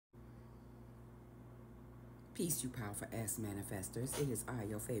Peace, you powerful ass manifestors. It is I,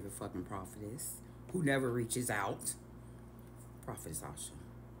 your favorite fucking prophetess, who never reaches out. Prophetess Asha.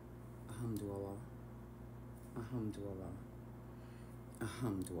 Alhamdulillah. Alhamdulillah.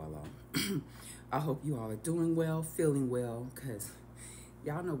 Alhamdulillah. I hope you all are doing well, feeling well, because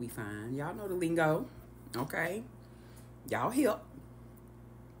y'all know we fine. Y'all know the lingo. Okay? Y'all hip.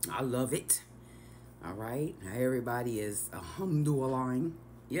 I love it. All right? Now everybody is alhamdulillah.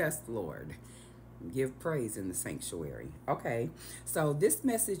 Yes, Lord. Give praise in the sanctuary. Okay, so this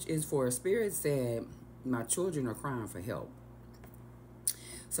message is for Spirit said, my children are crying for help.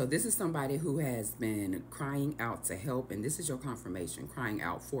 So this is somebody who has been crying out to help, and this is your confirmation, crying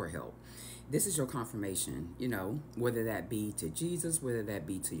out for help. This is your confirmation, you know, whether that be to Jesus, whether that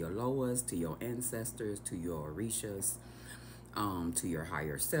be to your Loas, to your ancestors, to your Orishas, to your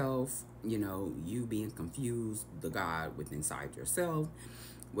higher self, you know, you being confused, the God within inside yourself.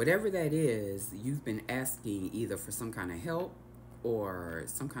 Whatever that is, you've been asking either for some kind of help or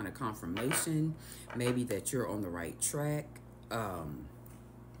some kind of confirmation, maybe that you're on the right track,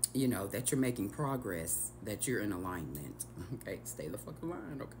 you know, that you're making progress, that you're in alignment. Okay, stay the fuck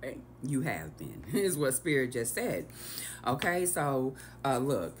aligned, okay? You have been, is what Spirit just said. Okay, so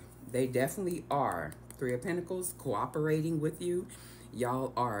look, they definitely are. Three of Pentacles cooperating with you.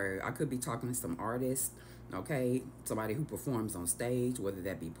 Y'all are, I could be talking to some artists, okay, somebody who performs on stage, whether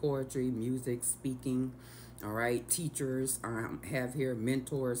that be poetry, music, speaking, all right, teachers, have here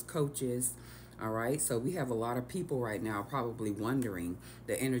mentors, coaches, all right. So we have a lot of people right now probably wondering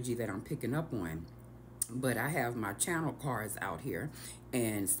the energy that I'm picking up on. But I have my channel cards out here,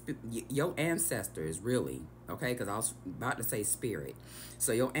 and your ancestors really, okay, because I was about to say spirit.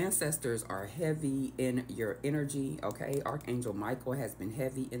 So your ancestors are heavy in your energy, okay? Archangel Michael has been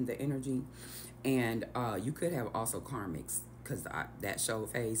heavy in the energy, and you could have also karmics, because that show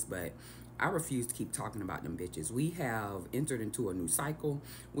face, but I refuse to keep talking about them bitches. We have entered into a new cycle.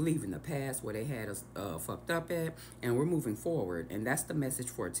 We're leaving the past where they had us fucked up at, and we're moving forward. And that's the message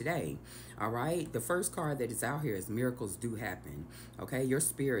for today. All right. The first card that is out here is miracles do happen. Okay. Your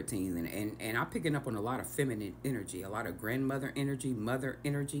spirit team. And I'm picking up on a lot of feminine energy, a lot of grandmother energy, mother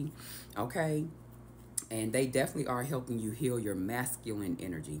energy. Okay. And they definitely are helping you heal your masculine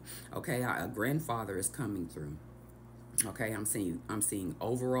energy. Okay. A grandfather is coming through. Okay, I'm seeing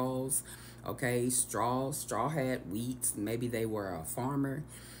overalls, okay, straw hat, wheat, maybe they were a farmer,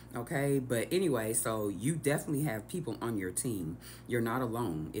 okay, but anyway, so you definitely have people on your team. You're not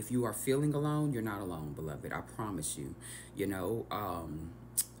alone. If you are feeling alone, you're not alone, beloved. I promise you. You know,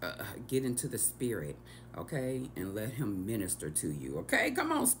 get into the spirit, okay, and let him minister to you. Okay,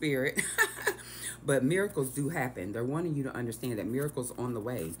 come on, spirit. But miracles do happen. They're wanting you to understand that miracles on the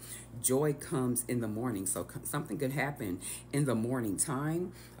way. Joy comes in the morning. So something could happen in the morning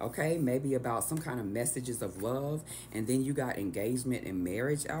time, okay, maybe about some kind of messages of love. And then you got engagement and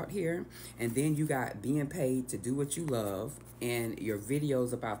marriage out here, and then you got being paid to do what you love, and your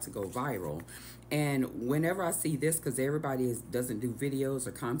video's about to go viral. And whenever I see this, because everybody doesn't do videos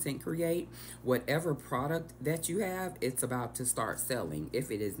or content create, whatever product that you have, it's about to start selling.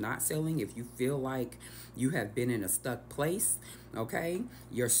 If it is not selling, if you feel like you have been in a stuck place, okay,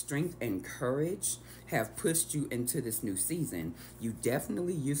 your strength and courage have pushed you into this new season. You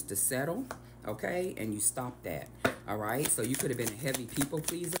definitely used to settle, okay, and you stopped that. All right, so you could have been a heavy people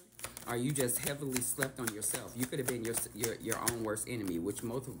pleaser, or you just heavily slept on yourself. You could have been your own worst enemy, which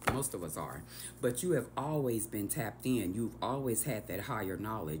most of us are. But you have always been tapped in. You've always had that higher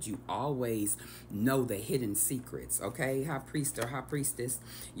knowledge. You always know the hidden secrets. Okay, high priest or high priestess,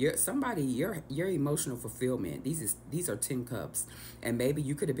 your emotional fulfillment. These are 10 cups, and maybe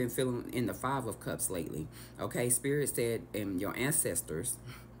you could have been feeling in the 5 of cups lately. Okay, Spirit said, and your ancestors,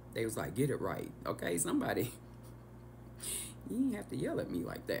 they was like, get it right. Okay, somebody. You ain't have to yell at me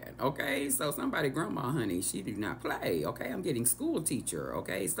like that, okay? So somebody, grandma, honey, she do not play, okay? I'm getting school teacher,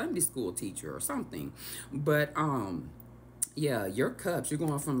 okay? Sunday school teacher or something. But, yeah, your cups, you're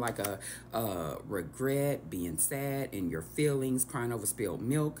going from like a regret, being sad, and your feelings, crying over spilled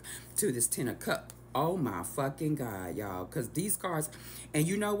milk, to this 10 of cups. Oh, my fucking God, y'all. Because these cards, and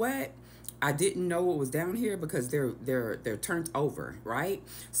you know what? I didn't know what was down here because they're turned over, right?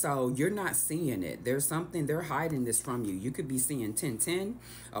 So you're not seeing it. There's something, they're hiding this from you. You could be seeing 1010,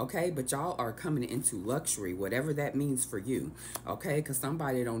 okay? But y'all are coming into luxury, whatever that means for you, okay? Because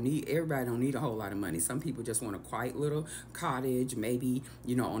everybody don't need a whole lot of money. Some people just want a quiet little cottage, maybe,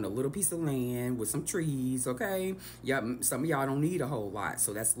 you know, on a little piece of land with some trees, okay? Yeah, some of y'all don't need a whole lot.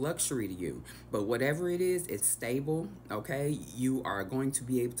 So that's luxury to you. But whatever it is, it's stable, okay? You are going to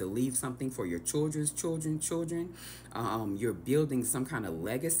be able to leave something for your children's children. You're building some kind of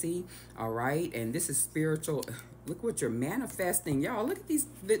legacy, all right? And this is spiritual. Look what you're manifesting. Y'all, look at these,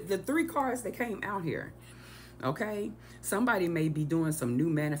 the three cards that came out here. Okay, somebody may be doing some new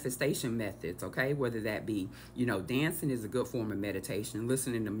manifestation methods. Okay, whether that be, you know, dancing is a good form of meditation,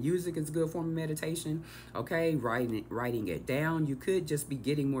 listening to music is a good form of meditation. Okay, writing it down. You could just be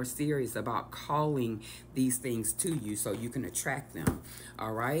getting more serious about calling these things to you so you can attract them.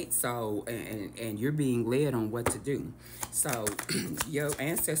 All right, so and you're being led on what to do. So your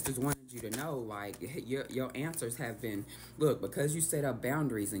ancestors wanted you to know, like, your answers have been, look, because you set up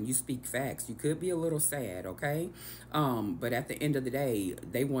boundaries and you speak facts. You could be a little sad, okay, but at the end of the day,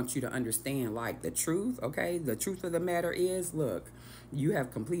 they want you to understand, like, the truth. Okay, the truth of the matter is, look, you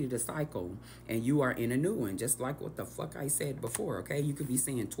have completed a cycle and you are in a new one, just like what the fuck I said before. Okay, you could be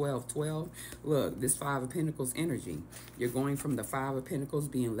saying 12 12. Look, this Five of Pentacles energy, you're going from the Five of Pentacles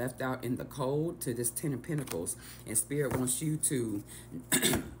being left out in the cold to this Ten of Pentacles, and Spirit wants you to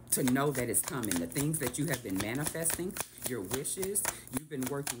to know that it's coming. The things that you have been manifesting, your wishes, you've been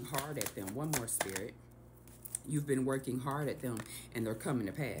working hard at them. One more, Spirit. You've been working hard at them and they're coming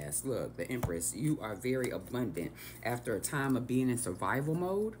to pass. Look, the Empress, you are very abundant. After a time of being in survival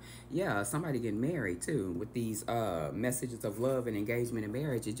mode, yeah, somebody getting married too. With these messages of love and engagement and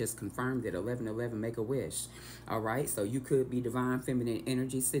marriage, it just confirmed that 1111, make a wish. All right, so you could be divine feminine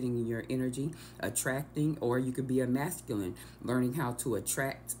energy sitting in your energy, attracting, or you could be a masculine, learning how to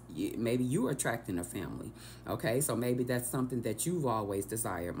attract. Maybe you are attracting a family. Okay, so maybe that's something that you've always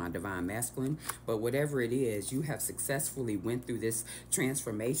desired, my divine masculine. But whatever it is, you have successfully went through this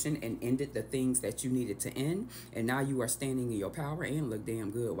transformation and ended the things that you needed to end, and now you are standing in your power and look damn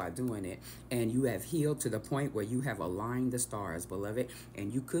good while doing it. And you have healed to the point where you have aligned the stars, beloved,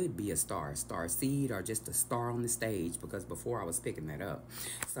 and you could be a star seed, or just a star on the stage, because before I was picking that up.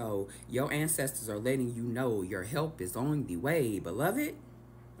 So your ancestors are letting you know your help is on the way, beloved.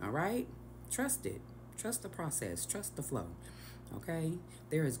 All right, trust it, trust the process, trust the flow. Okay,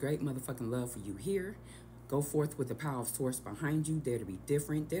 there is great motherfucking love for you here. Go forth with the power of source behind you. Dare to be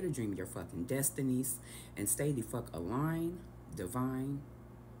different. Dare to dream your fucking destinies. And stay the fuck aligned, divine,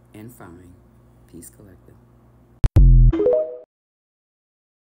 and fine. Peace, collective.